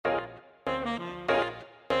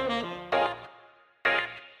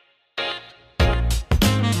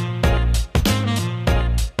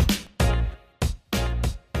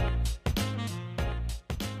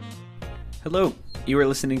Hello, you are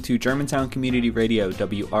listening to Germantown Community Radio,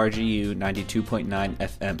 WRGU 92.9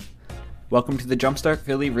 FM. Welcome to the Jumpstart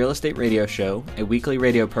Philly Real Estate Radio Show, a weekly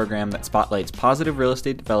radio program that spotlights positive real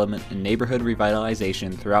estate development and neighborhood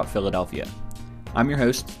revitalization throughout Philadelphia. I'm your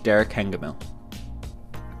host, Derek Hengemil.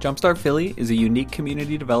 Jumpstart Philly is a unique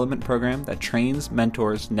community development program that trains,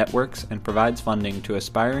 mentors, networks, and provides funding to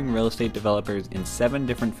aspiring real estate developers in 7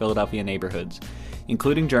 different Philadelphia neighborhoods,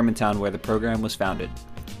 including Germantown, where the program was founded.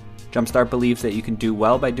 Jumpstart believes that you can do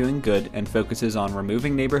well by doing good and focuses on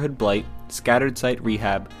removing neighborhood blight, scattered site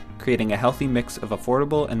rehab, creating a healthy mix of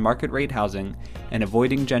affordable and market rate housing, and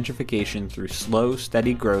avoiding gentrification through slow,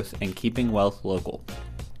 steady growth and keeping wealth local.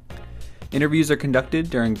 Interviews are conducted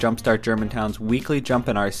during Jumpstart Germantown's weekly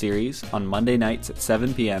Jumpinar series on Monday nights at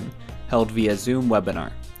 7 p.m., held via Zoom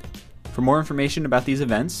webinar. For more information about these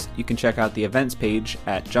events, you can check out the events page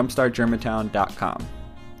at jumpstartgermantown.com.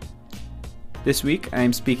 This week, I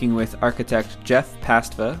am speaking with architect Jeff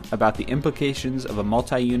Pastva about the implications of a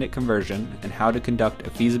multi-unit conversion and how to conduct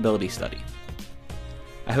a feasibility study.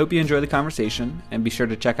 I hope you enjoy the conversation, and be sure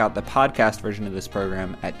to check out the podcast version of this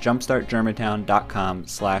program at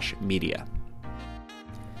jumpstartgermantown.com/media.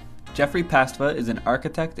 Jeffrey Pastva is an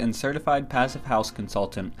architect and certified passive house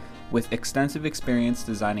consultant with extensive experience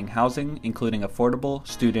designing housing, including affordable,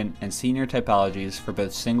 student, and senior typologies for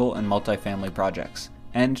both single and multifamily projects,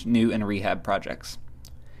 and new and rehab projects.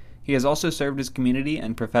 He has also served his community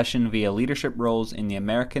and profession via leadership roles in the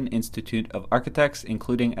American Institute of Architects,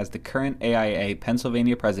 including as the current AIA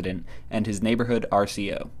Pennsylvania president and his neighborhood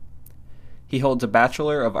RCO. He holds a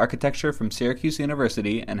Bachelor of Architecture from Syracuse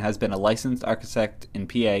University and has been a licensed architect in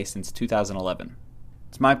PA since 2011.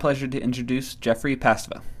 It's my pleasure to introduce Jeffrey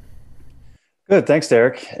Pastva. Good, thanks,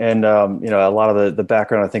 Derek. And a lot of the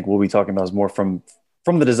background I think we'll be talking about is more from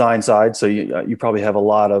the design side. So you probably have a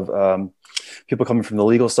lot of people coming from the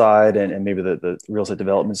legal side and maybe the real estate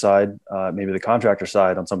development side, maybe the contractor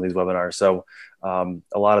side on some of these webinars. So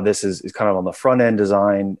a lot of this is kind of on the front end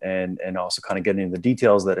design and also kind of getting into the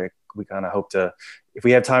details that we kind of hope to, if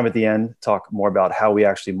we have time at the end, talk more about how we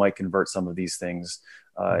actually might convert some of these things,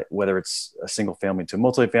 whether it's a single family to a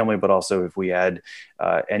multifamily, but also if we add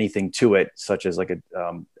anything to it, such as like an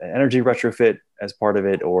energy retrofit as part of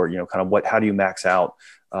it, or kind of how do you max out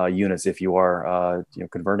units if you are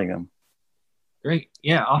converting them. Great.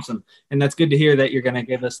 Yeah. Awesome. And that's good to hear that you're going to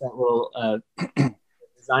give us that little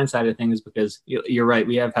design side of things, because you're right.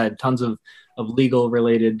 We have had tons of legal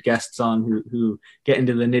related guests on who get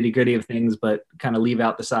into the nitty gritty of things, but kind of leave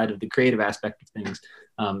out the side of the creative aspect of things.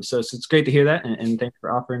 So it's great to hear that. And thanks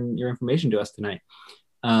for offering your information to us tonight.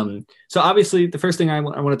 So obviously the first thing I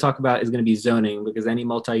want to talk about is going to be zoning, because any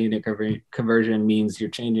multi-unit conversion means you're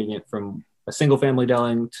changing it from a single family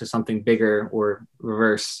dwelling to something bigger, or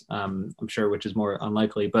reverse, I'm sure, which is more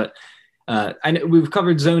unlikely. But I know we've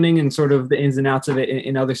covered zoning and sort of the ins and outs of it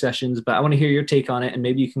in other sessions, but I want to hear your take on it, and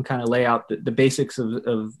maybe you can kind of lay out the basics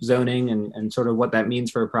of zoning and sort of what that means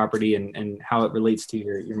for a property and how it relates to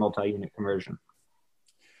your multi-unit conversion.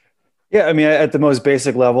 Yeah, I mean, at the most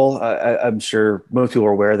basic level, I'm sure most people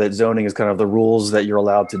are aware that zoning is kind of the rules that you're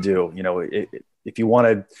allowed to do. If you want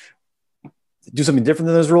to do something different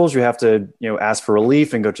than those rules, you have to, ask for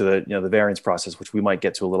relief and go to the variance process, which we might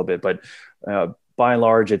get to a little bit. But by and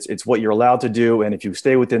large, it's what you're allowed to do, and if you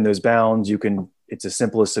stay within those bounds, it's as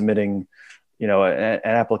simple as submitting, an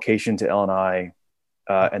application to L&I,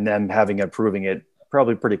 and then approving it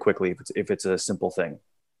probably pretty quickly if it's a simple thing.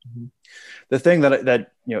 Mm-hmm. The thing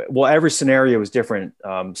that every scenario is different.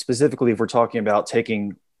 Specifically, if we're talking about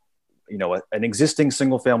taking, an existing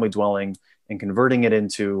single family dwelling and converting it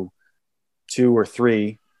into 2 or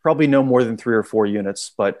 3, probably no more than 3 or 4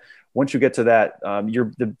 units. But once you get to that,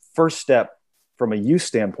 the first step from a use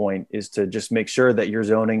standpoint is to just make sure that your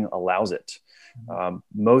zoning allows it.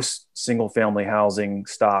 Most single family housing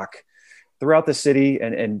stock throughout the city,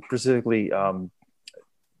 and specifically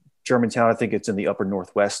Germantown, I think it's in the upper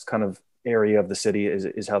northwest kind of area of the city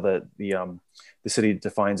is how the city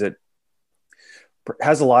defines it,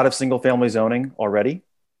 has a lot of single family zoning already.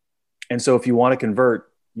 And so if you want to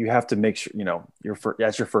convert, you have to make sure,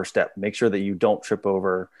 that's your first step. Make sure that you don't trip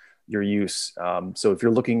over your use. So if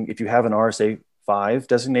you have an RSA 5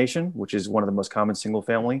 designation, which is one of the most common single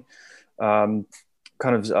family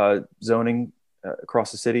zoning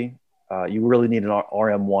across the city, you really need an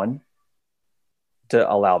RM1 to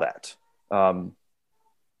allow that.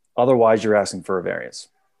 Otherwise, you're asking for a variance.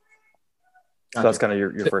 So that's kind of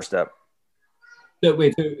your first step. So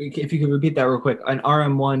wait, so if you could repeat that real quick, an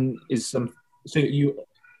RM1 is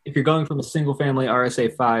if you're going from a single family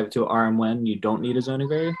RSA 5 to RM1, you don't need a zoning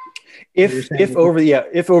variance? If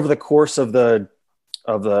over the course of the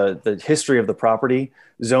of the history of the property,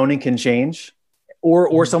 zoning can change,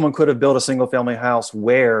 or someone could have built a single family house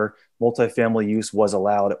where multifamily use was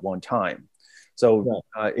allowed at one time. So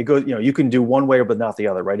it goes, you can do one way but not the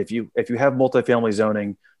other, right? If you have multifamily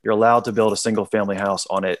zoning, you're allowed to build a single family house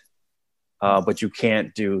on it, but you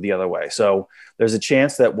can't do the other way. So there's a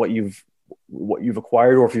chance that what you've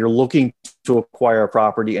acquired, or if you're looking to acquire a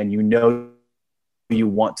property and you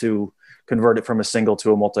want to convert it from a single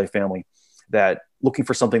to a multifamily, that looking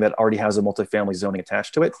for something that already has a multifamily zoning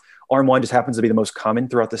attached to it. RM1 just happens to be the most common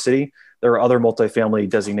throughout the city. There are other multifamily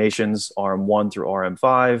designations, RM1 through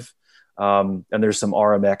RM5. And there's some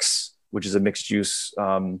RMX, which is a mixed use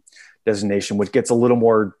designation, which gets a little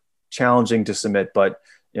more challenging to submit. But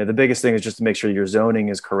the biggest thing is just to make sure your zoning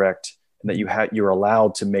is correct and that you're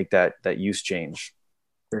allowed to make that use change.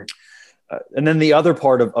 Sure. And then the other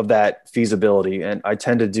part of that feasibility, and I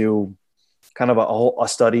tend to do kind of a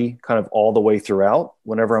study kind of all the way throughout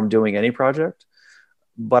whenever I'm doing any project.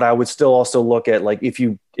 But I would still also look at, like, if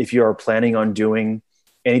you are planning on doing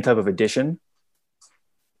any type of addition,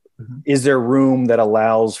 is there room that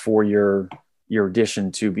allows for your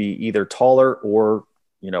addition to be either taller or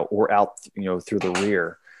out through the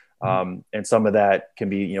rear? And some of that can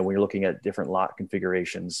be, when you're looking at different lot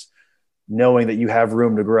configurations, knowing that you have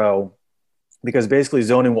room to grow, because basically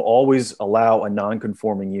zoning will always allow a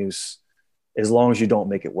non-conforming use as long as you don't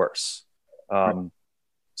make it worse.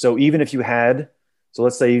 So even if you had,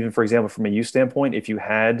 let's say, even for example, from a use standpoint, if you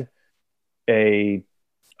had a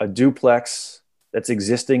duplex that's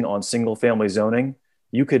existing on single family zoning,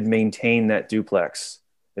 you could maintain that duplex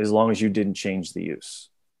as long as you didn't change the use.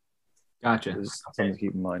 Gotcha. Something to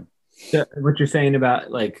keep in mind. So what you're saying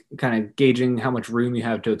about, like, kind of gauging how much room you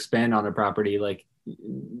have to expand on a property, like,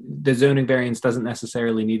 the zoning variance doesn't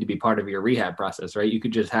necessarily need to be part of your rehab process, right? You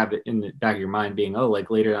could just have it in the back of your mind being,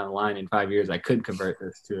 like, later down the line in 5 years, I could convert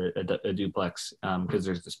this to a duplex because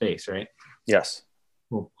there's the space, right? Yes.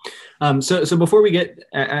 Cool. So before we get,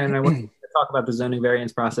 and I want to talk about the zoning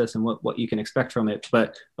variance process and what you can expect from it,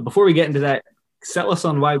 but before we get into that, sell us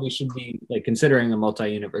on why we should be, like, considering a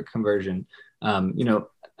multi-unit conversion.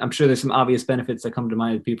 I'm sure there's some obvious benefits that come to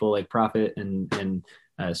mind with people, like profit and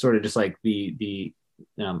sort of just like the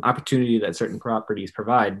opportunity that certain properties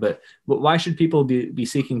provide. But why should people be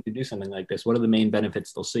seeking to do something like this? What are the main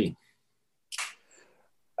benefits they'll see?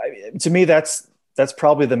 To me, that's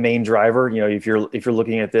probably the main driver. If you're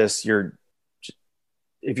looking at this,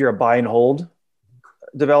 if you're a buy and hold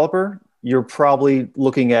developer, you're probably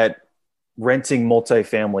looking at renting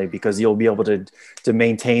multifamily because you'll be able to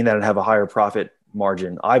maintain that and have a higher profit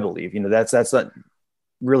margin. I believe, that's not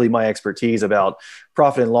really my expertise about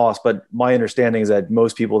profit and loss, but my understanding is that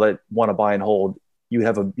most people that want to buy and hold, you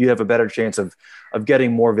have a better chance of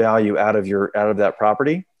getting more value out of that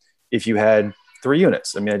property if you had 3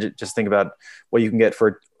 units. I mean, I just think about what you can get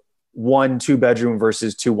for 1 2-bedroom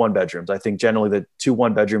versus 2 1-bedrooms. I think generally the 2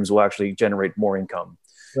 1-bedrooms will actually generate more income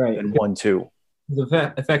than 1 2.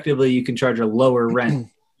 Effectively, you can charge a lower rent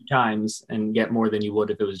 2 times and get more than you would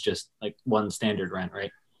if it was just like 1 standard rent,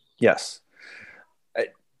 right? Yes.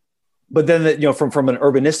 But then, from an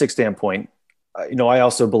urbanistic standpoint, I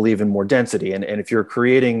also believe in more density. And if you're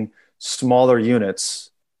creating smaller units,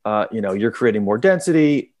 you're creating more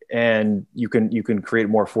density, and you can create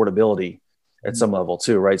more affordability at some level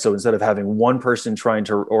too, right? So instead of having one person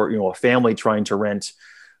or a family trying to rent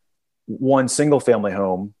 1 single family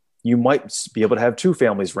home, you might be able to have 2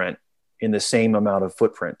 families rent in the same amount of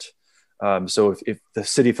footprint. So if the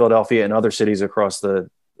city of Philadelphia and other cities across the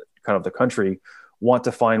country want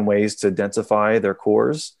to find ways to densify their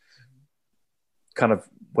cores, kind of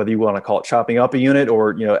whether you want to call it chopping up a unit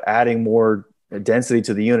or adding more density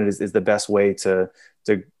to the unit is the best way to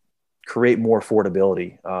create more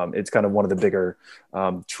affordability. It's kind of one of the bigger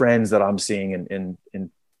trends that I'm seeing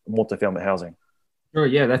in multifamily housing. Sure,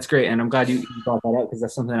 yeah, that's great, and I'm glad you brought that up because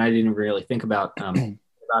that's something I didn't really think about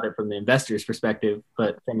it from the investor's perspective,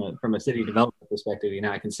 but from a city developer perspective,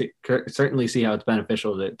 I can certainly see how it's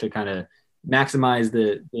beneficial to kind of maximize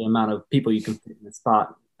the amount of people you can put in the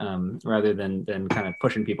spot rather than kind of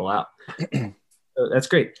pushing people out. So that's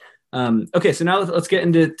great. Okay, so now let's get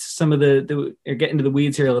into some of get into the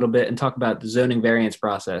weeds here a little bit and talk about the zoning variance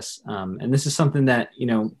process. And this is something that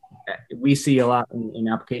we see a lot in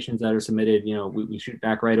applications that are submitted. We shoot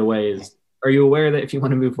back right away. Are you aware that if you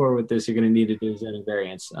want to move forward with this, you're going to need to do zoning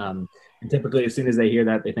variance? And typically, as soon as they hear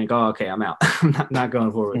that, they think, "Oh, okay, I'm out. I'm not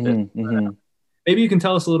going forward with it." Mm-hmm. Maybe you can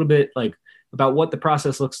tell us a little bit about what the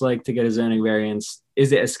process looks like to get a zoning variance.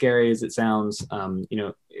 Is it as scary as it sounds?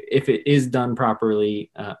 If it is done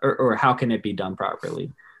properly, or how can it be done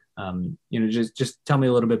properly? Just tell me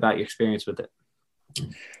a little bit about your experience with it.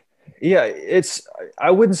 Yeah,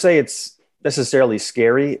 I wouldn't say it's necessarily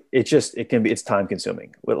scary. It's time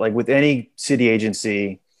consuming. Like with any city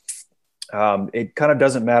agency, it kind of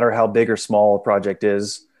doesn't matter how big or small a project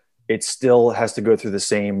is. It still has to go through the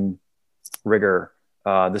same rigor,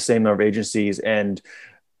 the same number of agencies, and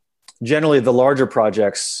generally the larger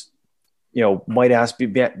projects, might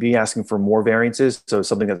be asking for more variances. So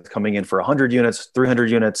something that's coming in for 100 units, 300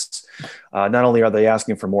 units, not only are they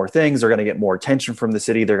asking for more things, they're going to get more attention from the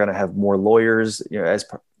city. They're going to have more lawyers, as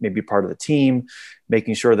maybe part of the team,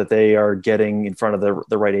 making sure that they are getting in front of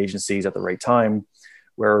the right agencies at the right time.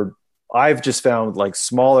 Where I've just found like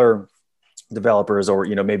smaller developers, or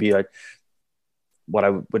maybe what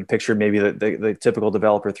I would picture, maybe the typical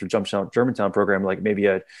developer through Germantown program, like maybe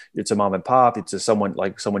it's a mom and pop, it's someone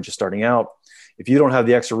just starting out. If you don't have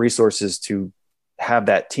the extra resources to have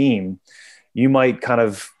that team, you might kind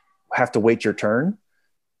of have to wait your turn.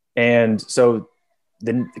 And so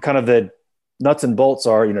then kind of the nuts and bolts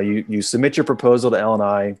are, you submit your proposal to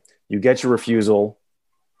L&I, you get your refusal,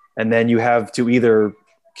 and then you have to either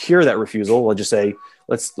cure that refusal. Let's just say,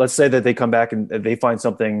 let's say that they come back and they find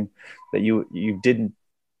something that you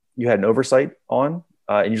had an oversight on,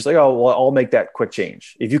 and you're just like, oh, well, I'll make that quick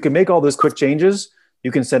change. If you can make all those quick changes,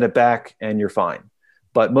 you can send it back and you're fine.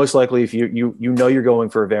 But most likely, if you know you're going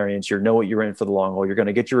for a variance, you know what you're in for the long haul, you're going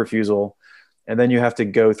to get your refusal, and then you have to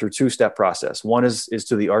go through two-step process. One is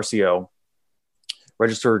to the RCO,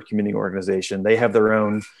 Registered Community Organization. They have their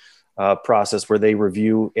own process where they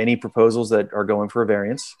review any proposals that are going for a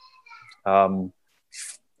variance. And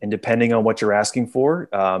depending on what you're asking for,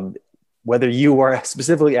 whether you are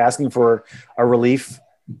specifically asking for a relief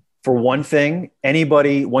for one thing,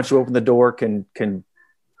 anybody, once you open the door, can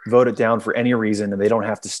vote it down for any reason, and they don't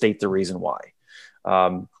have to state the reason why.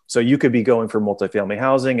 So you could be going for multifamily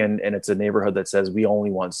housing, and it's a neighborhood that says we only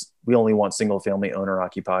want single family owner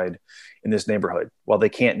occupied in this neighborhood. While they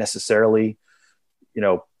can't necessarily,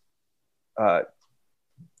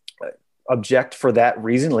 object for that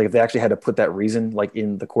reason, like if they actually had to put that reason like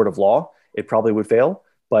in the court of law, it probably would fail.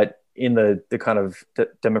 But in the kind of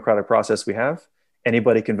democratic process we have,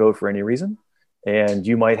 anybody can vote for any reason, and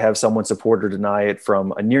you might have someone support or deny it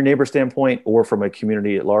from a near neighbor standpoint or from a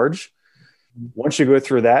community at large. Once you go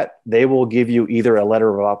through that, they will give you either a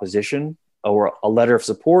letter of opposition or a letter of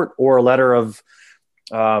support or a letter of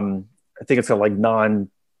I think it's called like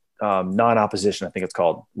non-opposition, I think it's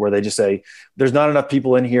called, where they just say, there's not enough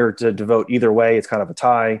people in here to vote either way. It's kind of a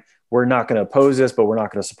tie. We're not going to oppose this, but we're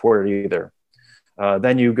not going to support it either.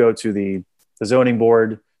 Then you go to the zoning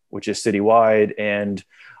board, which is citywide. And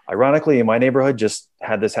ironically, in my neighborhood, just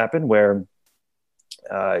had this happen where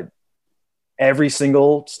every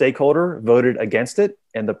single stakeholder voted against it,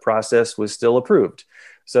 and the process was still approved.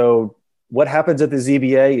 So what happens at the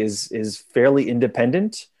ZBA is fairly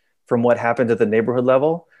independent from what happened at the neighborhood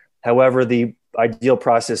level. However, the ideal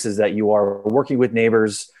process is that you are working with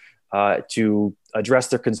neighbors to address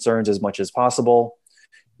their concerns as much as possible.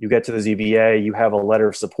 You get to the ZBA, you have a letter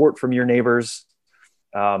of support from your neighbors.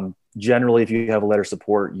 Generally, if you have a letter of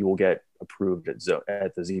support, you will get approved at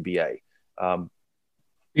the ZBA.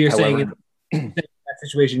 You're saying in that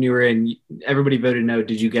situation you were in, everybody voted no.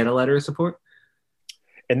 Did you get a letter of support?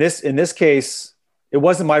 In this case, it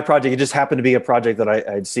wasn't my project. It just happened to be a project that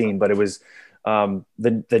I'd seen, but it was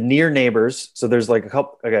the near neighbors. So there's like a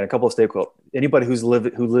couple of stakeholders. Anybody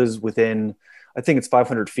who lives within, I think it's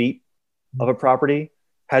 500 feet of a property,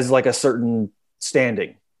 has like a certain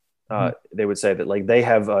standing. They would say that like they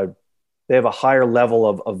have a higher level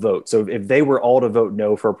of vote. So if they were all to vote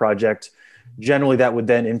no for a project, generally that would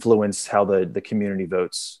then influence how the community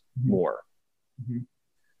votes more.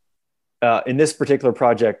 In this particular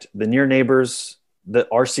project, the near neighbors, the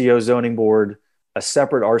RCO zoning board, a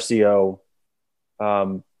separate RCO,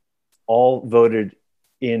 all voted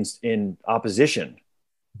in opposition,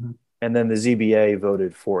 and then the ZBA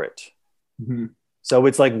voted for it. So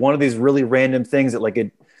it's like one of these really random things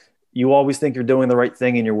that you always think you're doing the right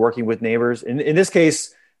thing and you're working with neighbors. In this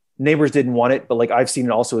case, neighbors didn't want it, but like I've seen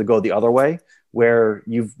it also go the other way, where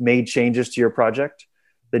you've made changes to your project,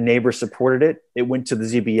 the neighbors supported it, it went to the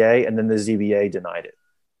ZBA, and then the ZBA denied it.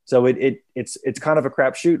 So it's kind of a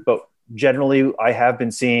crapshoot, but generally I have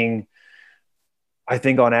been seeing, I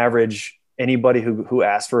think on average, anybody who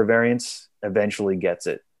asks for a variance eventually gets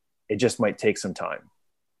it. It just might take some time.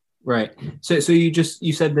 Right. So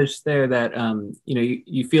you said this there that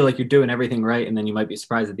you feel like you're doing everything right, and then you might be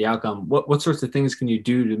surprised at the outcome. What sorts of things can you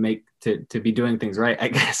do to make to be doing things right? I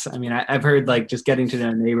guess. I mean, I've heard like just getting to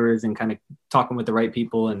know neighbors and kind of talking with the right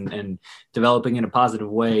people and developing in a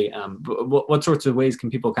positive way. But what sorts of ways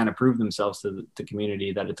can people kind of prove themselves to the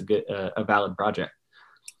community that it's a valid project?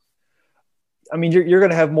 I mean, you're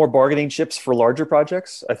going to have more bargaining chips for larger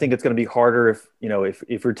projects. I think it's going to be harder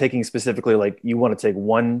if you're taking specifically, like, you want to take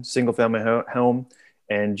one single family home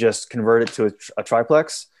and just convert it to a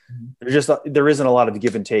triplex. There isn't a lot of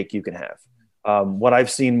give and take you can have. What I've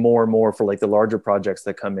seen more and more for like the larger projects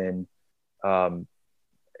that come in,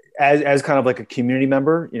 as kind of like a community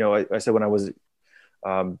member, I said when I was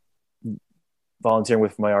volunteering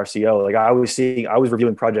with my RCO, like I was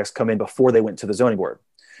reviewing projects come in before they went to the zoning board,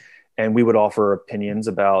 and we would offer opinions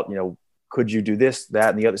about, could you do this,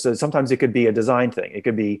 that, and the other. So sometimes it could be a design thing. It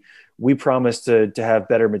could be, we promise to have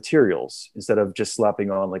better materials instead of just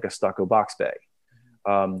slapping on like a stucco box bay.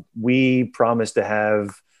 We promise to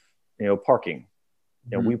have, parking.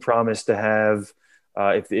 We promise to have,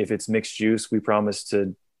 if it's mixed use, we promise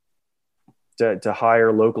to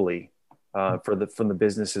hire locally from the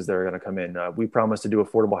businesses that are going to come in. We promise to do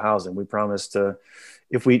affordable housing. We promise to,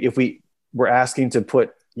 if we're asking to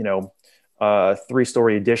put, a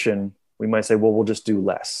 3-story addition, we might say, well, we'll just do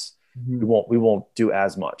less. We won't do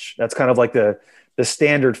as much. That's kind of like the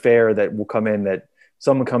standard fare that will come in, that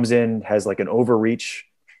someone comes in, has like an overreach,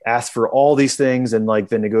 asks for all these things, and like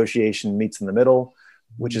the negotiation meets in the middle,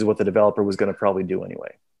 which is what the developer was going to probably do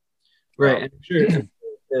anyway. Right. And I'm sure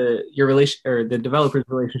your relation, or the developer's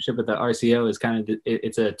relationship with the RCO, is kind of,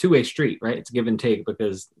 it's a two-way street, right? It's give and take,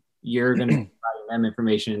 because you're going to be providing them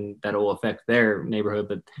information that will affect their neighborhood,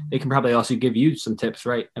 but they can probably also give you some tips,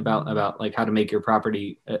 right, about like how to make your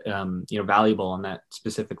property valuable on that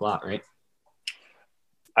specific lot, right?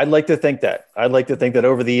 I'd like to think that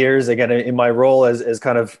over the years, again, in my role as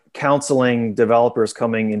kind of counseling developers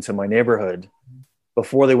coming into my neighborhood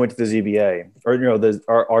before they went to the ZBA,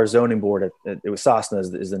 or our zoning board, it was Sosna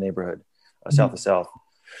is the neighborhood, south of South,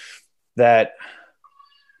 that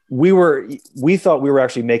we thought we were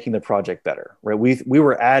actually making the project better, right? We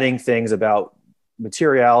were adding things about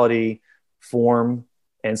materiality, form,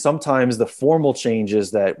 and sometimes the formal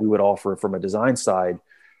changes that we would offer from a design side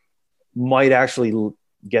might actually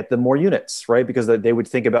get them more units, right? Because they would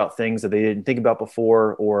think about things that they didn't think about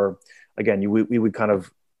before, or again, we would kind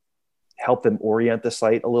of help them orient the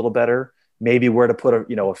site a little better. Maybe where to put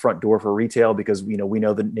a front door for retail, because we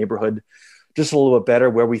know the neighborhood just a little bit better,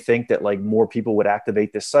 where we think that like more people would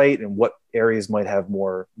activate this site, and what areas might have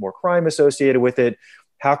more crime associated with it.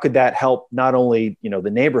 How could that help not only,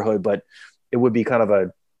 the neighborhood, but it would be kind of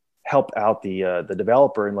a help out the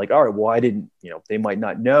developer, and like, all right, well, I didn't, they might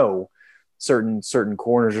not know certain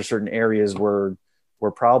corners or certain areas were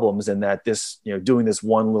problems, and that this, doing this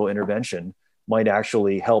one little intervention might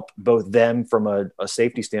actually help both them from a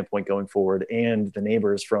safety standpoint going forward, and the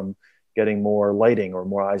neighbors from getting more lighting or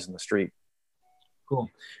more eyes in the street. Cool.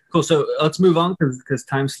 So let's move on, because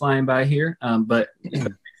time's flying by here. But thanks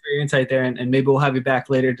for your insight there, and maybe we'll have you back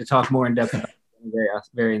later to talk more in depth about the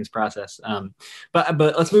variance process. But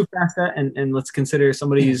let's move past that, and let's consider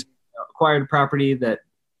somebody's acquired property that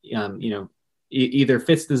either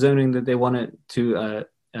fits the zoning that they want it to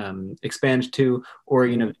expand to, or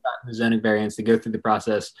the zoning variance to go through the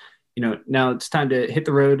process. Now it's time to hit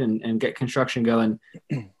the road and get construction going.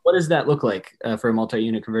 What does that look like for a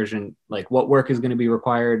multi-unit conversion? Like, what work is going to be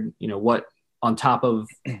required? What on top of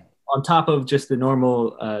just the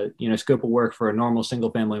normal scope of work for a normal single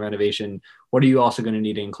family renovation, what are you also going to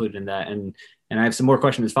need to include in that? And I have some more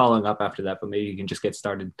questions following up after that, but maybe you can just get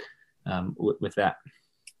started with that.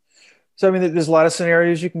 So, I mean, there's a lot of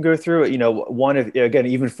scenarios you can go through. One, again,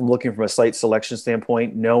 even from looking from a site selection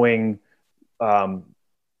standpoint, knowing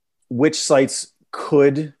which sites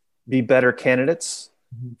could be better candidates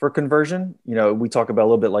for conversion. We talk about a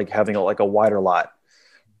little bit like having a wider lot.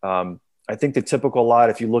 I think the typical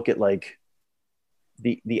lot, if you look at like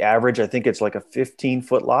the average, I think it's like a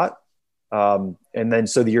 15-foot lot. And then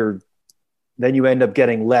then you end up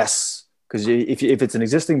getting less, because if it's an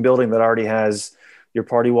existing building that already has your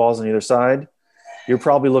party walls on either side, you're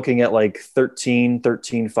probably looking at like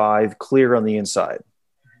 13.5 clear on the inside.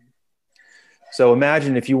 So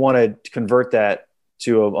imagine if you want to convert that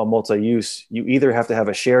to a multi-use, you either have to have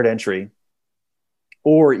a shared entry,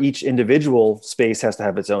 or each individual space has to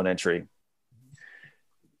have its own entry.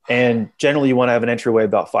 And generally you want to have an entryway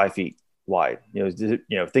about 5 feet wide.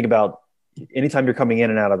 Think about anytime you're coming in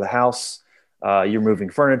and out of the house, you're moving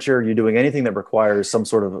furniture, you're doing anything that requires some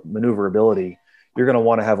sort of maneuverability, you're going to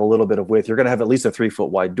want to have a little bit of width. You're going to have at least a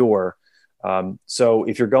 3-foot wide door. So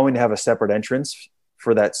if you're going to have a separate entrance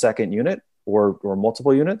for that second unit, or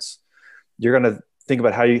multiple units, you're going to think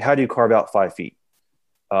about how do you carve out 5 feet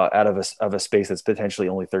out of a space that's potentially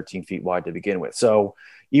only 13 feet wide to begin with. So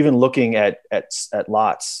even looking at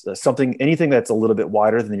lots, anything that's a little bit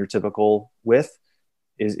wider than your typical width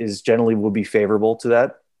is generally will be favorable to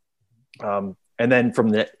that. And then from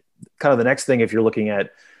the kind of the next thing, if you're looking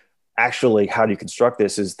at actually how do you construct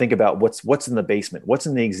this, is think about what's in the basement, what's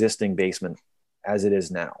in the existing basement as it is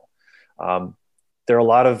now. There are a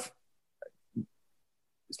lot of,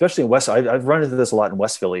 especially in West, I've run into this a lot in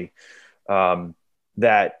West Philly,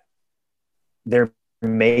 that there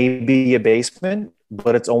may be a basement,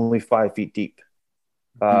 but it's only 5 feet deep.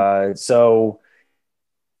 So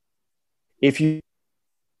if you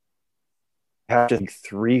have to think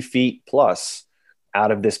 3 feet plus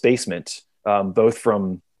out of this basement, both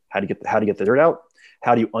from how to get the dirt out,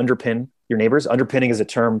 how do you underpin your neighbors? Underpinning is a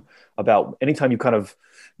term about anytime you kind of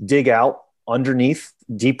dig out underneath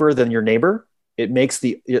deeper than your neighbor, it makes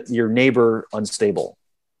your neighbor unstable,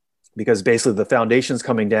 because basically the foundation's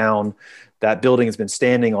coming down. That building has been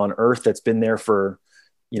standing on earth that's been there for,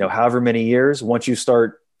 however many years. Once you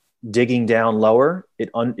start digging down lower, it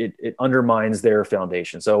undermines their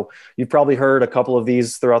foundation. So you've probably heard a couple of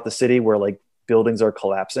these throughout the city where like buildings are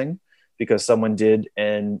collapsing because someone did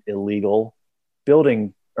an illegal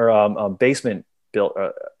building or basement built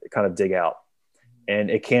kind of dig out, and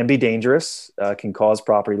it can be dangerous. Can cause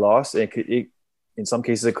property loss. In some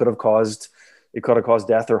cases, it could have caused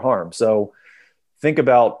death or harm. So think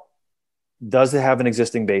about, does it have an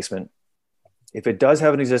existing basement? If it does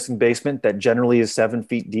have an existing basement that generally is 7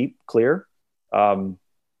 feet deep, clear, 7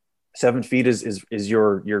 feet is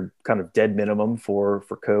your kind of dead minimum for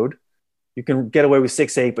code. You can get away with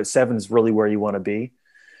 6, 8, but 7 is really where you want to be.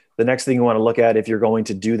 The next thing you want to look at, if you're going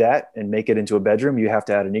to do that and make it into a bedroom, you have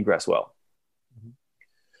to add an egress well. Mm-hmm.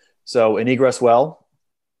 So an egress well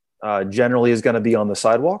generally is going to be on the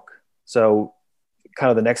sidewalk. So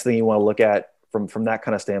kind of the next thing you want to look at from that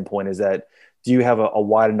kind of standpoint is that, do you have a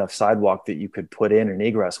wide enough sidewalk that you could put in an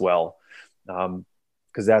egress well?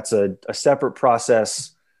 Because that's a separate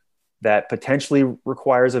process that potentially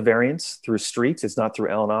requires a variance through streets. It's not through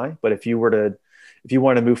LNI. But if you want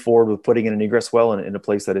to move forward with putting in an egress well in a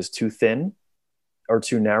place that is too thin or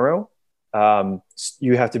too narrow,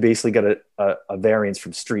 you have to basically get a variance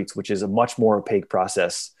from streets, which is a much more opaque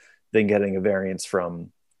process than getting a variance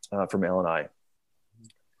from LNI.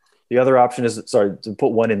 The other option is, to put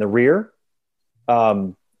one in the rear.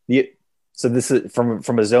 So this is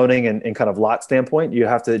from a zoning and kind of lot standpoint, you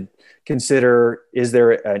have to consider, is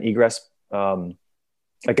there an egress,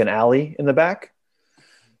 like an alley in the back?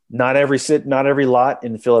 Not every lot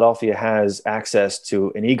in Philadelphia has access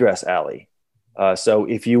to an egress alley. So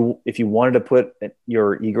if you wanted to put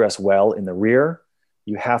your egress well in the rear,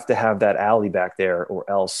 you have to have that alley back there, or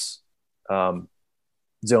else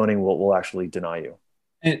zoning will actually deny you.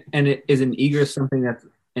 And it is an egress something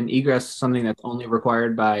that's only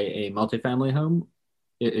required by a multifamily home?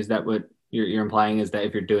 Is that what you're implying? Is that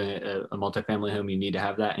if you're doing a multifamily home, you need to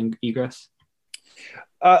have that egress?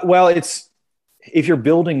 Well, if you're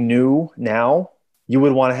building new now, you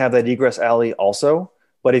would want to have that egress alley also.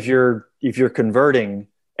 But if you're converting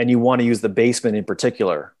and you want to use the basement in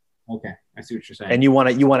particular, okay, I see what you're saying. And you want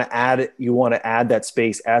to add that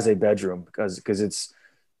space as a bedroom, because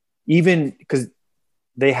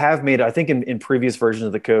they have made, I think in previous versions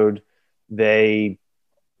of the code, they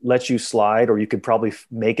let you slide, or you could probably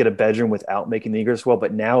make it a bedroom without making the egress well.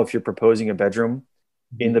 But now if you're proposing a bedroom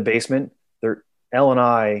in the basement,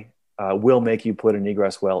 L&I will make you put an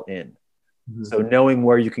egress well in. Mm-hmm. So knowing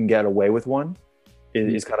where you can get away with one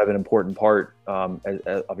is kind of an important part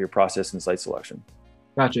of your process and site selection.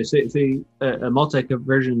 Gotcha. So a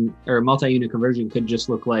multi-conversion or a multi-unit conversion could just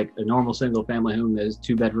look like a normal single-family home that has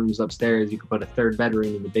 2 bedrooms upstairs. You could put a 3rd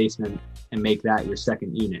bedroom in the basement and make that your 2nd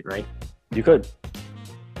unit, right? You could.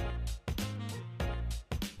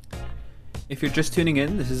 If you're just tuning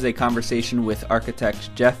in, this is a conversation with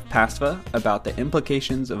architect Jeff Pasva about the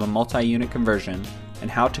implications of a multi-unit conversion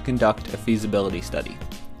and how to conduct a feasibility study.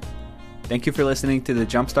 Thank you for listening to the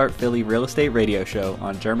Jumpstart Philly Real Estate Radio Show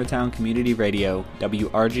on Germantown Community Radio,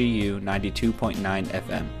 WRGU 92.9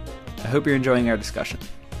 FM. I hope you're enjoying our discussion.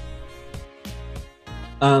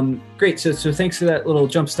 Great. So thanks for that little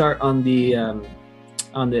jumpstart on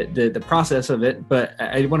the process of it. But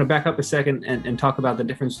I want to back up a second and talk about the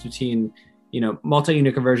difference between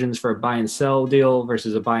multi-unit conversions for a buy and sell deal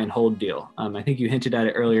versus a buy and hold deal. I think you hinted at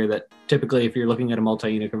it earlier that typically if you're looking at a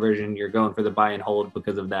multi-unit conversion, you're going for the buy and hold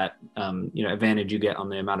because of that, advantage you get on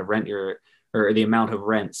the amount of rent or the amount of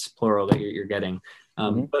rents, plural, that you're getting.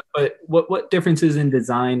 But what differences in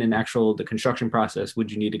design and the construction process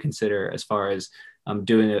would you need to consider as far as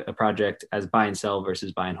doing a project as buy and sell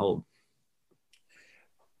versus buy and hold?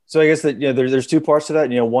 So I guess that, there's 2 parts to that.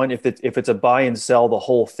 One, if it's a buy and sell the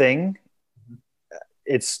whole thing,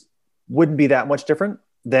 wouldn't be that much different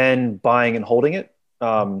than buying and holding it.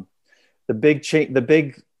 The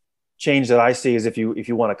big change that I see is if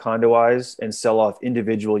you want to condoize and sell off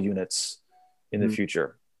individual units in the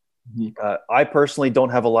future. I personally don't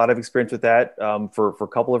have a lot of experience with that for a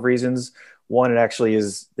couple of reasons. One, it actually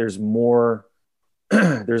is there's more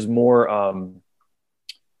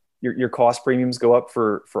your cost premiums go up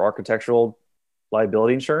for architectural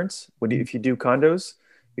liability insurance if you do condos,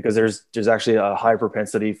 because there's actually a high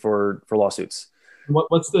propensity for lawsuits.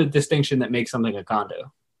 What's the distinction that makes something a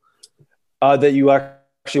condo? That you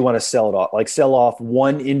actually want to sell it off, like sell off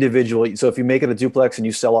one individual. So if you make it a duplex and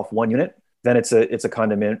you sell off one unit, then it's a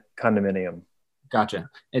condominium. Gotcha.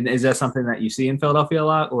 And is that something that you see in Philadelphia a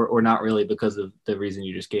lot, or not really because of the reason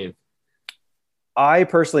you just gave? I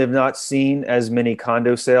personally have not seen as many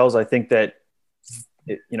condo sales. I think that,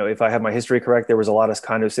 if I have my history correct, there was a lot of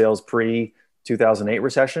condo sales pre 2008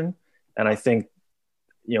 recession. And I think,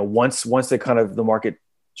 once the market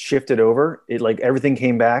shifted over, it like everything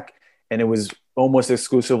came back and it was almost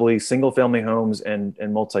exclusively single family homes and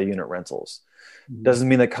multi-unit rentals. Doesn't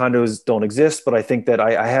mean that condos don't exist, but I think that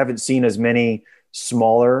I haven't seen as many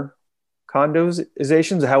smaller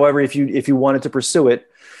condoizations. However, if you wanted to pursue it,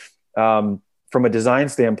 from a design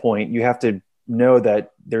standpoint, you have to know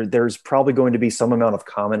that there's probably going to be some amount of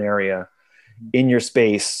common area in your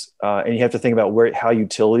space, and you have to think about how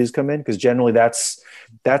utilities come in, because generally that's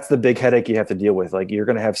the big headache you have to deal with. Like, you're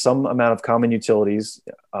going to have some amount of common utilities,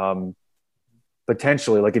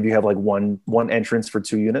 potentially, like if you have like one entrance for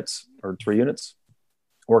 2 units or 3 units,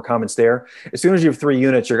 or a common stair. As soon as you have 3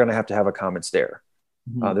 units, you're going to have a common stair.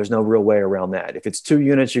 There's no real way around that. If it's 2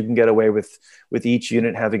 units, you can get away with each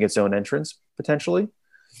unit having its own entrance potentially.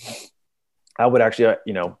 I would actually,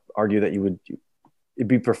 argue that it'd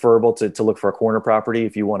be preferable to look for a corner property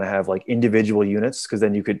if you want to have like individual units, because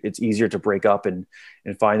then it's easier to break up and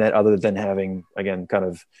find that, other than having, again, kind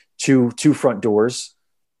of two front doors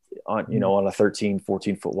on a 13,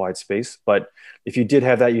 14 foot wide space. But if you did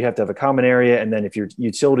have that, you have to have a common area. And then if your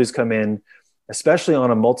utilities come in, especially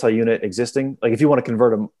on a multi-unit existing, like if you want to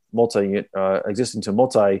convert a multi-unit existing to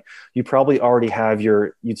multi, you probably already have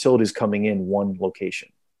your utilities coming in one location.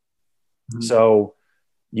 So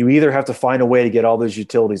you either have to find a way to get all those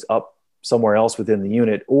utilities up somewhere else within the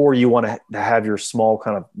unit, or you want to have your small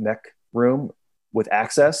kind of mech room with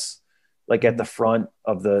access, like at the front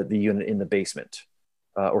of the unit in the basement,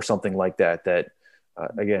 or something like that.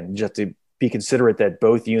 Again, just to be considerate that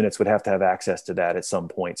both units would have to have access to that at some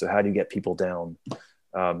point. So how do you get people down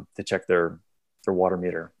to check their water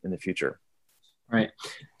meter in the future? Right.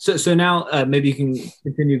 So now maybe you can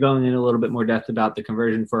continue going in a little bit more depth about the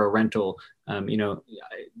conversion for a rental.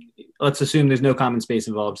 Let's assume there's no common space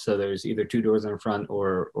involved. So there's either 2 doors in front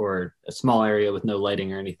or a small area with no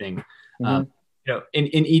lighting or anything. In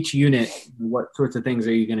each unit, what sorts of things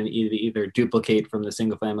are you going to either duplicate from the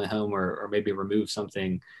single family home or maybe remove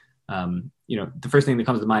something? The first thing that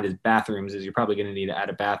comes to mind is bathrooms. Is you're probably going to need to add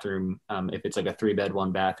a bathroom if it's like a 3-bed,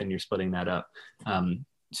 1 bath and you're splitting that up.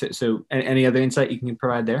 So any other insight you can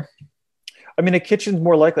provide there? I mean, a kitchen's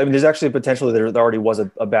more likely. I mean, there's actually potentially there already was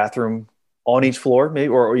a bathroom on each floor, maybe,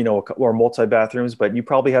 or multi bathrooms, but you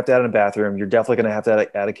probably have to add a bathroom. You're definitely going to have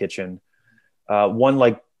to add a kitchen. One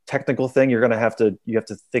like technical thing, you have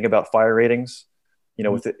to think about fire ratings.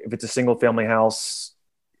 If it's a single family house,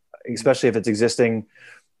 especially if it's existing,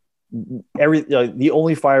 the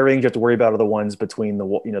only fire ratings you have to worry about are the ones between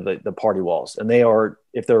the party walls, and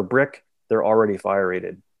if they're brick, they're already fire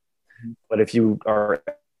rated. But if you are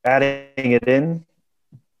adding it in,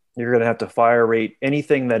 you're going to have to fire rate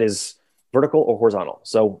anything that is vertical or horizontal.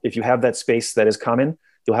 So if you have that space that is common,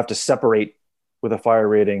 you'll have to separate with a fire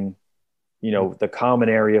rating, the common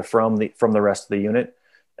area from the rest of the unit,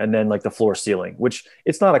 and then like the floor ceiling, which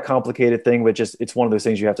it's not a complicated thing, but just it's one of those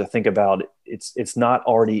things you have to think about. It's not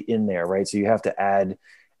already in there, right? So you have to add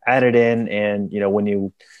it in, and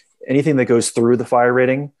anything that goes through the fire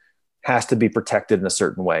rating has to be protected in a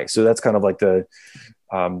certain way. So that's kind of like the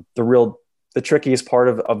trickiest part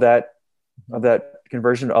of that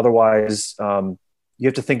conversion. Otherwise, you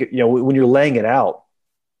have to think, when you're laying it out,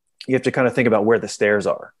 you have to kind of think about where the stairs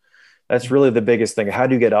are. That's really the biggest thing. How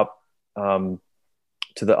do you get up to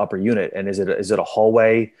the upper unit? And is it a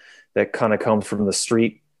hallway that kind of comes from the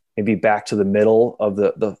street, maybe back to the middle of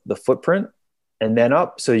the footprint and then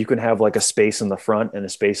up, so you can have like a space in the front and a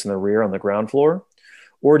space in the rear on the ground floor?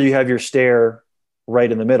 Or do you have your stair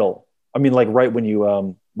right in the middle? I mean, like right when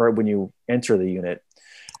you enter the unit,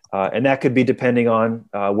 and that could be depending on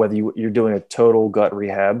whether you're doing a total gut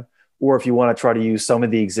rehab, or if you want to try to use some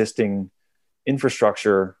of the existing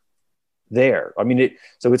infrastructure there. I mean,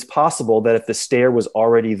 so it's possible that if the stair was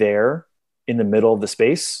already there in the middle of the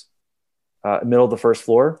space, middle of the first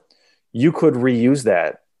floor, you could reuse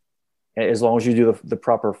that as long as you do the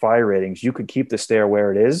proper fire ratings, you could keep the stair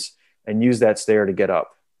where it is and use that stair to get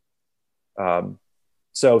up.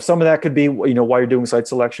 So some of that could be, you know, while you're doing site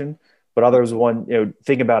selection, but others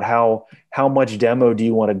think about how much demo do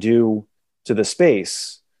you want to do to the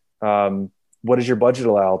space? What does your budget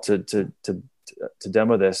allow to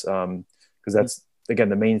demo this? Because that's, again,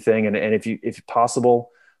 the main thing. And if possible,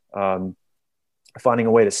 finding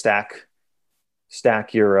a way to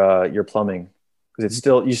stack your plumbing, because it's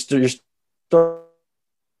still, you're still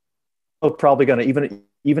probably going to,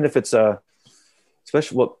 even if it's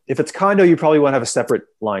if it's condo, you probably want to have a separate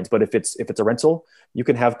lines. But if it's a rental, you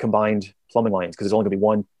can have combined plumbing lines, because there's only going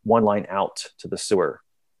to be one line out to the sewer.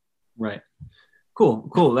 Right.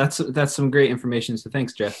 Cool. That's some great information. So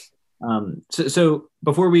thanks, Jeff. So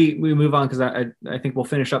before we move on, because I think we'll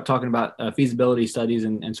finish up talking about feasibility studies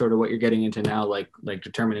and sort of what you're getting into now, like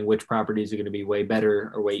determining which properties are going to be way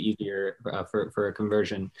better or way easier for a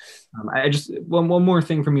conversion. I just one more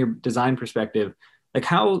thing from your design perspective, like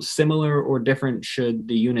how similar or different should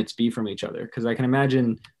the units be from each other? Because I can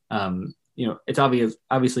imagine, it's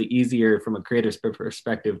obviously easier from a creator's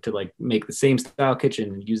perspective to like make the same style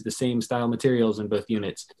kitchen and use the same style materials in both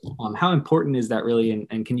units. How important is that really?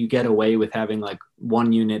 And can you get away with having like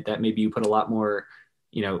one unit that maybe you put a lot more,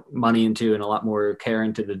 money into and a lot more care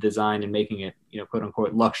into the design and making it, quote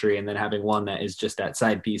unquote luxury, and then having one that is just that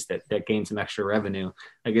side piece that gains some extra revenue?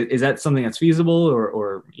 Like, is that something that's feasible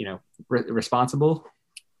or responsible?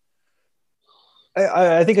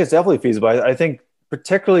 I think it's definitely feasible. I think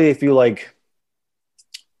particularly if you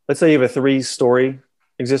let's say you have a 3-story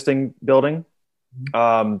existing building.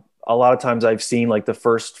 A lot of times I've seen like the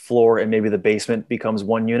first floor and maybe the basement becomes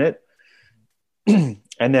one unit.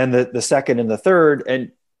 And then the second and the third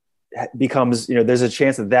and becomes, there's a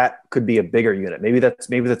chance that could be a bigger unit. Maybe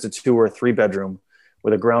that's a 2 or 3 bedroom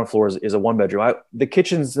where the ground floor is a 1 bedroom. The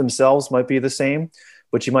kitchens themselves might be the same,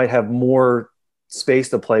 but you might have more space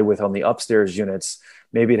to play with on the upstairs units.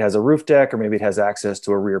 Maybe it has a roof deck, or maybe it has access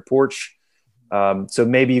to a rear porch. So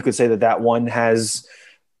maybe you could say that one has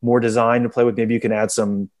more design to play with. Maybe you can add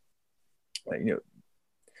some,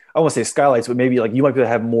 I won't say skylights, but maybe like you might be able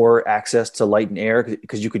to have more access to light and air,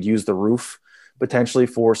 because you could use the roof potentially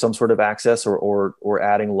for some sort of access or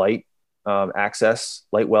adding light access,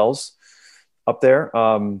 light wells up there.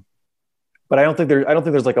 But I don't think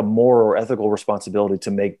there's like a moral or ethical responsibility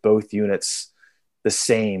to make both units the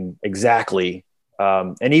same exactly.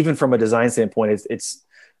 And even from a design standpoint, it's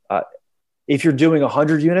if you're doing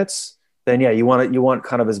 100 units, then yeah, you want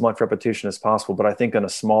kind of as much repetition as possible. But I think on a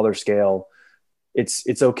smaller scale,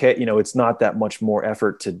 it's okay. It's not that much more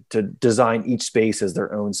effort to design each space as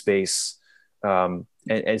their own space. And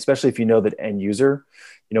especially if you know that end user,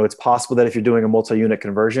 it's possible that if you're doing a multi-unit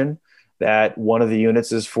conversion, that one of the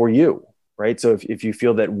units is for you, right? So if you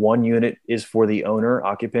feel that one unit is for the owner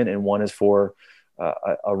occupant and one is for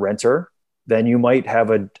a renter, then you might have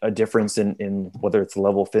a difference in whether it's the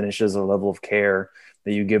level of finishes or level of care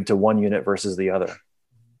that you give to one unit versus the other.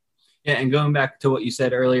 Yeah, and going back to what you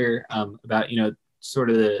said earlier about sort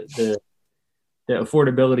of the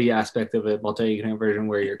affordability aspect of a multi-unit conversion,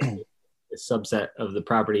 where you're a subset of the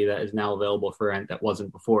property that is now available for rent that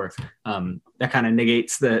wasn't before, that kind of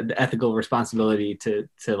negates the ethical responsibility to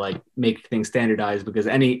like make things standardized, because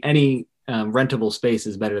any rentable space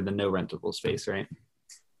is better than no rentable space, right?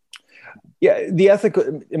 Yeah,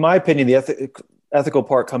 in my opinion, the ethical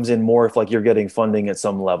part comes in more if like you're getting funding at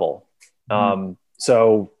some level.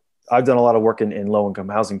 So I've done a lot of work in low-income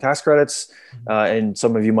housing tax credits, and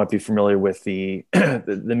some of you might be familiar with the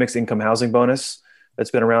mixed income housing bonus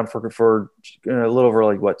that's been around for a little over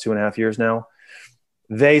 2.5 years now.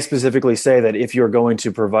 They specifically say that if you're going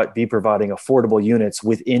to be providing affordable units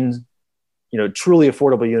within, truly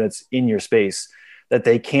affordable units in your space, that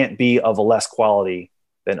they can't be of a less quality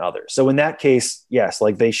than others. So in that case, yes,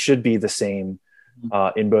 like they should be the same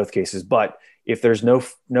in both cases. But if there's no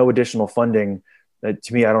additional funding,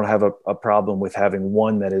 to me, I don't have a problem with having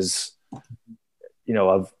one that is,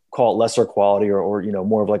 of call it lesser quality or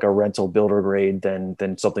more of like a rental builder grade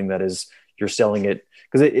than something that is you're selling it,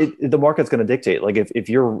 because the market's going to dictate. Like if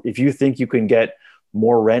you think you can get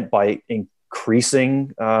more rent by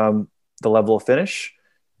increasing the level of finish,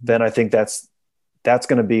 then I think that's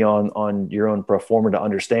going to be on your own pro forma to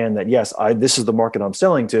understand that, yes, this is the market I'm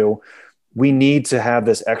selling to. We need to have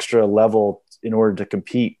this extra level in order to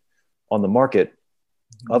compete on the market.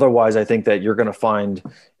 Otherwise, I think that you're going to find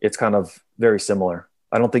it's kind of very similar.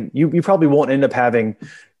 I don't think you probably won't end up having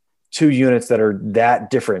 2 units that are that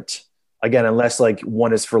different, again, unless like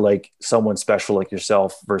one is for like someone special like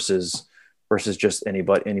yourself versus just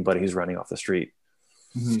anybody who's running off the street.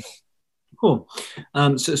 Mm-hmm. Cool.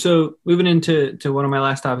 So moving into one of my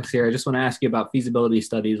last topics here, I just want to ask you about feasibility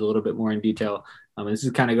studies a little bit more in detail. This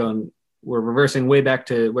is kind of we're reversing way back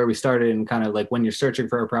to where we started, and kind of like when you're searching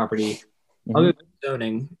for a property, other than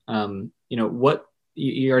zoning, what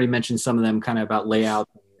you already mentioned some of them kind of about layout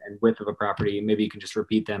and width of a property. Maybe you can just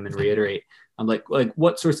repeat them and reiterate. Like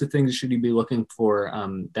what sorts of things should you be looking for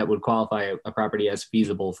that would qualify a property as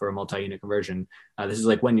feasible for a multi-unit conversion? This is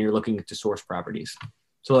like when you're looking to source properties.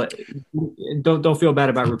 So don't feel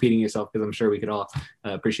bad about repeating yourself, because I'm sure we could all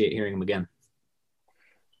appreciate hearing them again.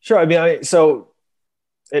 Sure. So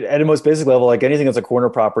at a most basic level, like anything that's a corner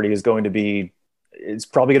property is going to be, it's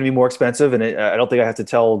probably going to be more expensive. And I don't think I have to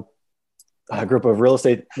tell a group of real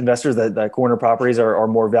estate investors that corner properties are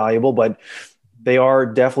more valuable, but they are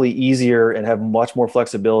definitely easier and have much more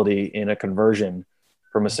flexibility in a conversion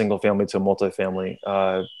from a single family to a multifamily.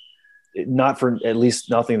 Not for at least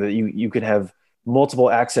nothing that you could have multiple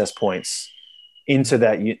access points into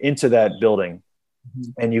that building.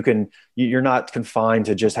 And you're not confined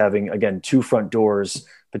to just having, again, 2 front doors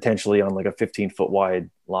potentially on like a 15-foot wide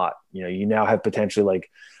lot. You now have potentially like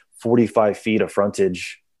 45 feet of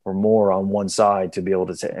frontage or more on one side to be able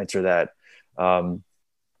to enter that.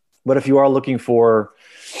 But if you are looking for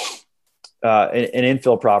an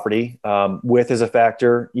infill property, width is a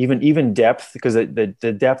factor, even depth, because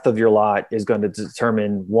the depth of your lot is going to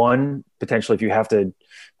determine, one, potentially if you have to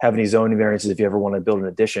have any zoning variances, if you ever want to build an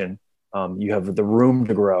addition, you have the room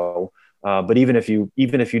to grow. But even if you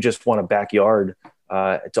just want a backyard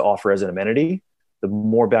to offer as an amenity, the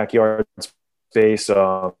more backyard space,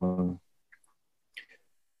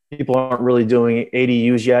 people aren't really doing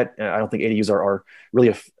ADUs yet. I don't think ADUs are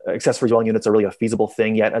really accessory dwelling units are really a feasible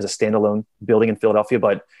thing yet as a standalone building in Philadelphia.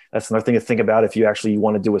 But that's another thing to think about. If you actually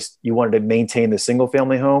wanted to maintain the single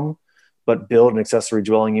family home, but build an accessory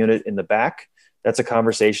dwelling unit in the back, that's a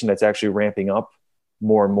conversation that's actually ramping up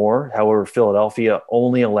more and more. However, Philadelphia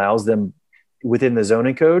only allows them within the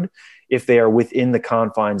zoning code if they are within the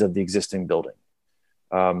confines of the existing building,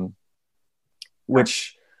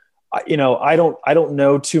 which, I don't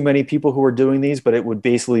know too many people who are doing these, but it would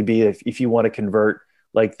basically be if you want to convert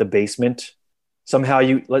like the basement, somehow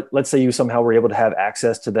let's say you somehow were able to have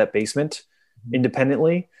access to that basement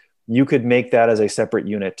independently, you could make that as a separate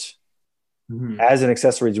unit as an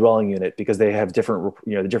accessory dwelling unit, because they have different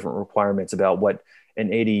requirements about what an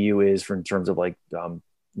ADU is in terms of like,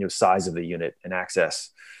 size of the unit and access.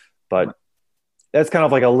 But that's kind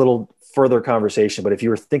of like a little further conversation. But if you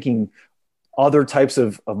were thinking other types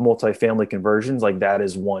of multifamily conversions, like that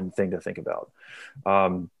is one thing to think about.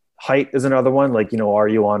 Height is another one. Like, are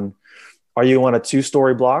you on a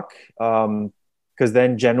 2-story block? Because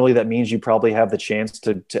then generally that means you probably have the chance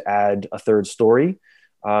to add a 3rd story.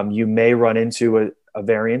 You may run into a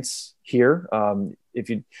variance here. If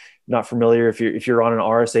you're not familiar, if you're on an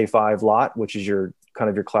RSA 5 lot, which is your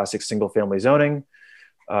classic single family zoning,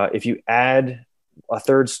 if you add a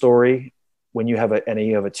 3rd story when you have a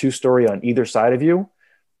 2-story on either side of you,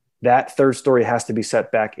 that 3rd story has to be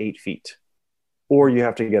set back 8 feet, or you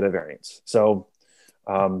have to get a variance. So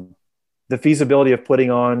the feasibility of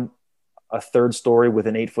putting on a 3rd story with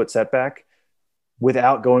an 8-foot setback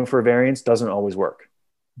without going for a variance doesn't always work.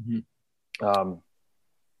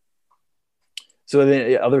 So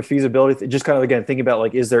then other feasibility, just kind of, again, thinking about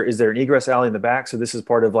like, is there an egress alley in the back? So this is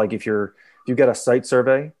part of like, if you get a site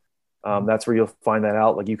survey, that's where you'll find that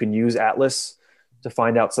out. Like you can use Atlas to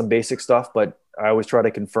find out some basic stuff, but I always try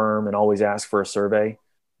to confirm and always ask for a survey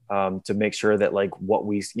to make sure that like what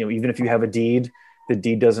we, even if you have a deed, the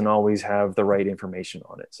deed doesn't always have the right information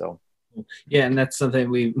on it. So. Yeah, and that's something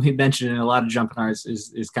we mentioned in a lot of Jumpinars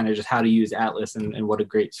is kind of just how to use Atlas and what a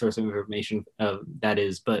great source of information that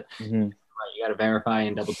is. But you got to verify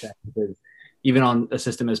and double check, because even on a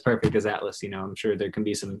system as perfect as Atlas, I'm sure there can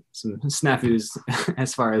be some snafus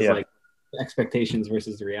as far as like expectations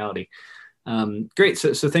versus the reality. Great.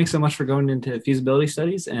 So thanks so much for going into feasibility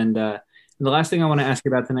studies. And the last thing I want to ask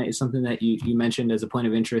you about tonight is something that you mentioned as a point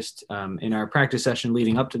of interest in our practice session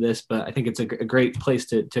leading up to this, but I think it's a great place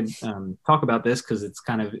to talk about this, because it's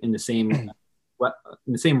kind of in the same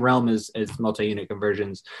realm as multi-unit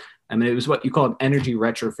conversions. I mean, it was what you called energy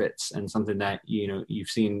retrofits, and something that you've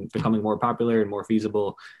seen becoming more popular and more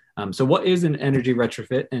feasible. So what is an energy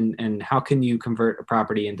retrofit, and how can you convert a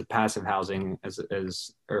property into passive housing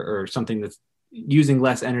or something that's using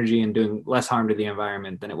less energy and doing less harm to the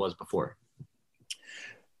environment than it was before?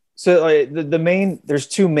 So there's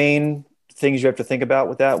 2 main things you have to think about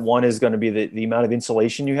with that. One is going to be the amount of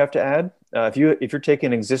insulation you have to add. If you're taking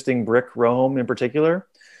an existing brick row home in particular,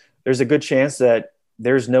 there's a good chance that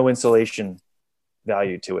there's no insulation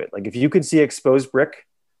value to it. Like if you can see exposed brick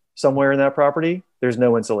somewhere in that property, there's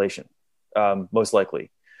no insulation, most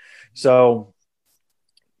likely. So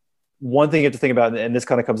one thing you have to think about, and this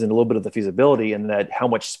kind of comes in a little bit of the feasibility, and that how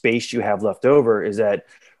much space you have left over, is that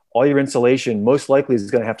all your insulation most likely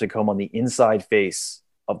is going to have to come on the inside face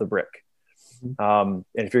of the brick. And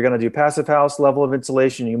if you're going to do passive house level of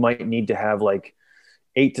insulation, you might need to have like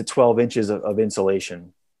 8 to 12 inches of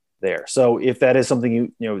insulation there. So if that is something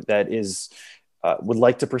you know that is would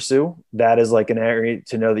like to pursue, that is like an area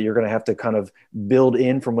to know that you're going to have to kind of build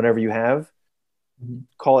in from whatever you have.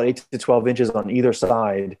 Call it 8 to 12 inches on either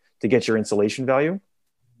side to get your insulation value.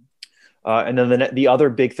 And then the other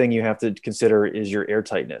big thing you have to consider is your air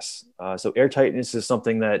tightness. So air tightness is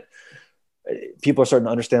something that people are starting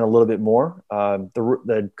to understand a little bit more.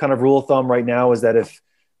 The kind of rule of thumb right now is that if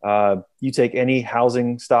you take any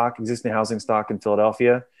existing housing stock in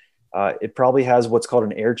Philadelphia, it probably has what's called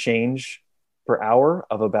an air change per hour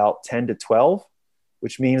of about 10 to 12,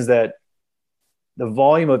 which means that the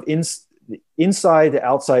volume of inside to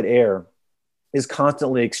outside air is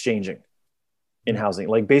constantly exchanging in housing.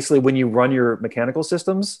 Like basically when you run your mechanical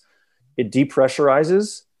systems, it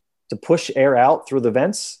depressurizes to push air out through the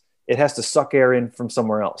vents. It has to suck air in from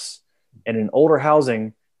somewhere else. And in older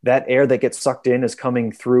housing, that air that gets sucked in is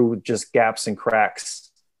coming through just gaps and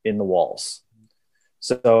cracks in the walls.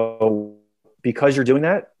 So because you're doing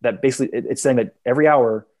that basically it's saying that every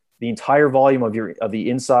hour, the entire volume of the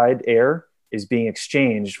inside air is being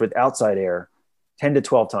exchanged with outside air 10 to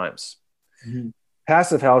 12 times.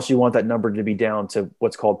 Passive house, you want that number to be down to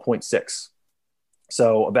what's called 0.6.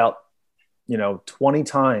 So about 20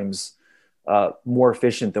 times more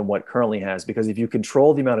efficient than what currently has, because if you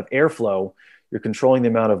control the amount of airflow, you're controlling the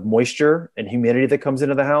amount of moisture and humidity that comes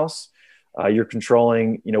into the house. You're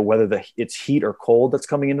controlling, whether it's heat or cold that's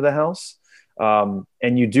coming into the house. And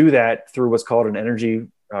you do that through what's called an energy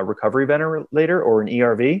recovery ventilator or an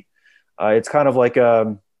ERV. It's kind of like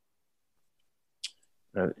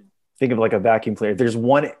think of like a vacuum cleaner.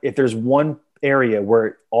 If there's one area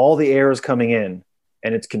where all the air is coming in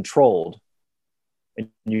and it's controlled, and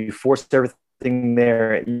you force everything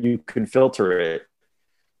there, you can filter it.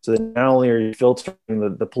 So that not only are you filtering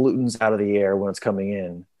the pollutants out of the air when it's coming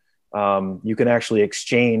in, you can actually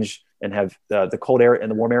exchange and have the cold air and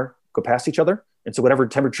the warm air go past each other. And so whatever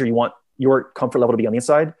temperature you want your comfort level to be on the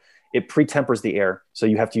inside, it pre-tempers the air. So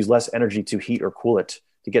you have to use less energy to heat or cool it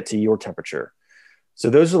to get to your temperature. So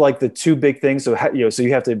those are like the two big things. So, so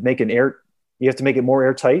you have to make it more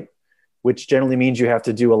airtight, which generally means you have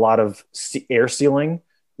to do a lot of air sealing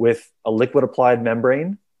with a liquid applied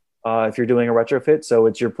membrane. If you're doing a retrofit. So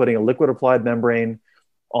you're putting a liquid applied membrane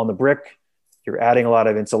on the brick, you're adding a lot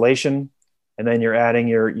of insulation, and then you're adding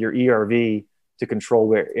your ERV to control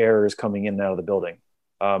where air is coming in and out of the building.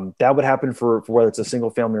 That would happen for whether it's a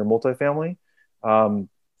single family or multifamily.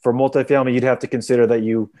 For multifamily, you'd have to consider that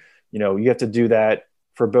you have to do that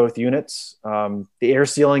for both units. The air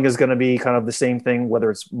sealing is going to be kind of the same thing,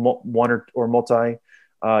 whether it's one or multi.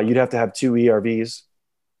 You'd have to have 2 ERVs.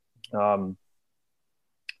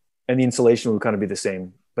 And the insulation would kind of be the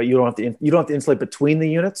same, but you don't have to insulate between the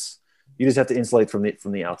units. You just have to insulate from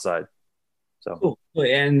the outside. So cool.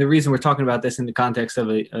 And the reason we're talking about this in the context of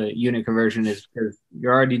a unit conversion is because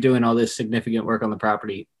you're already doing all this significant work on the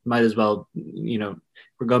property. Might as well,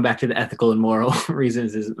 we're going back to the ethical and moral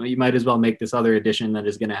reasons, is you might as well make this other addition that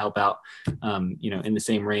is going to help out, in the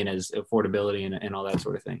same reign as affordability and all that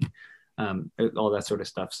sort of thing, all that sort of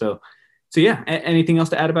stuff. So yeah, anything else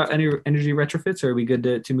to add about energy retrofits, or are we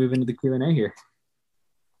good to move into the Q&A here?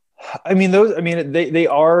 They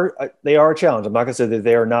are a challenge. I'm not going to say that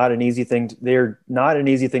they are not an easy thing. They're not an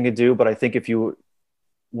easy thing to do, but I think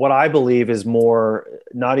what I believe is more,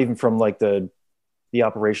 not even from like the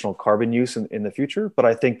operational carbon use in the future, but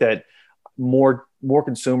I think that more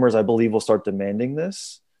consumers, I believe, will start demanding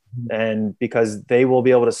this. And because they will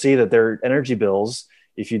be able to see that their energy bills,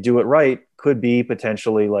 if you do it right, could be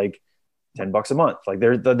potentially like $10 a month. Like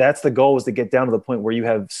that's the goal, is to get down to the point where you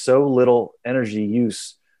have so little energy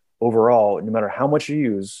use overall, no matter how much you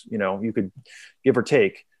use, you could give or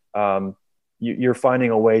take, you're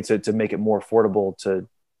finding a way to make it more affordable to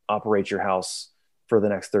operate your house for the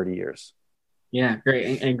next 30 years. Yeah,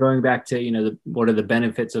 great. And going back to, what are the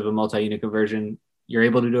benefits of a multi-unit conversion? You're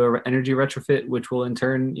able to do an energy retrofit, which will in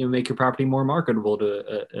turn make your property more marketable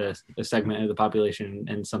to a segment of the population,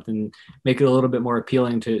 and make it a little bit more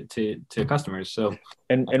appealing to customers. So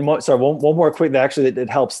sorry, one more quick. Actually, it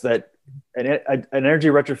helps that an energy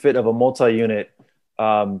retrofit of a multi-unit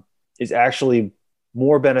is actually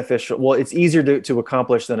more beneficial. Well, it's easier to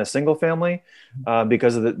accomplish than a single family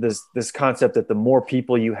because of this concept that the more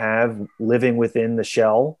people you have living within the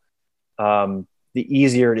shell, the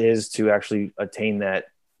easier it is to actually attain that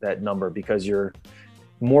number, because you're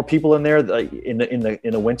more people in there. In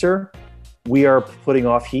the winter, we are putting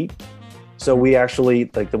off heat. So we actually,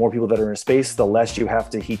 like, the more people that are in a space, the less you have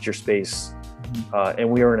to heat your space. And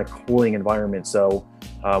we are in a cooling environment. So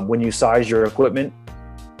when you size your equipment,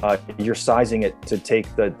 you're sizing it to take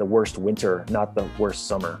the worst winter, not the worst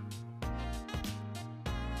summer.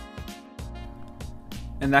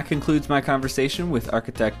 And that concludes my conversation with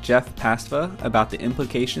architect Jeff Pastva about the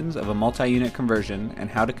implications of a multi-unit conversion and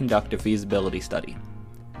how to conduct a feasibility study.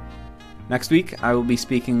 Next week, I will be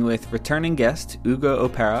speaking with returning guest Ugo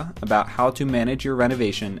Opera about how to manage your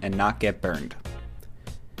renovation and not get burned.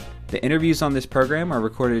 The interviews on this program are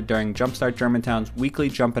recorded during Jumpstart Germantown's weekly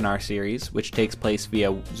Jumpinar series, which takes place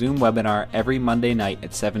via Zoom webinar every Monday night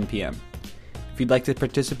at 7 p.m. If you'd like to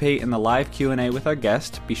participate in the live Q&A with our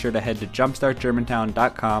guest, be sure to head to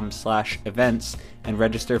jumpstartgermantown.com/events and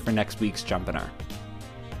register for next week's Jumpinar.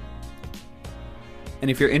 And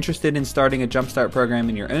if you're interested in starting a Jumpstart program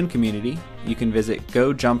in your own community, you can visit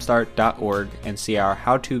gojumpstart.org and see our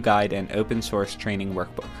how-to guide and open source training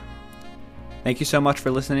workbook. Thank you so much for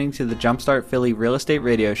listening to the Jumpstart Philly Real Estate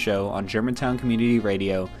Radio Show on Germantown Community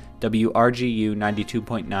Radio, WRGU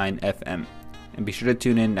 92.9 FM. And be sure to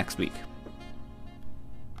tune in next week.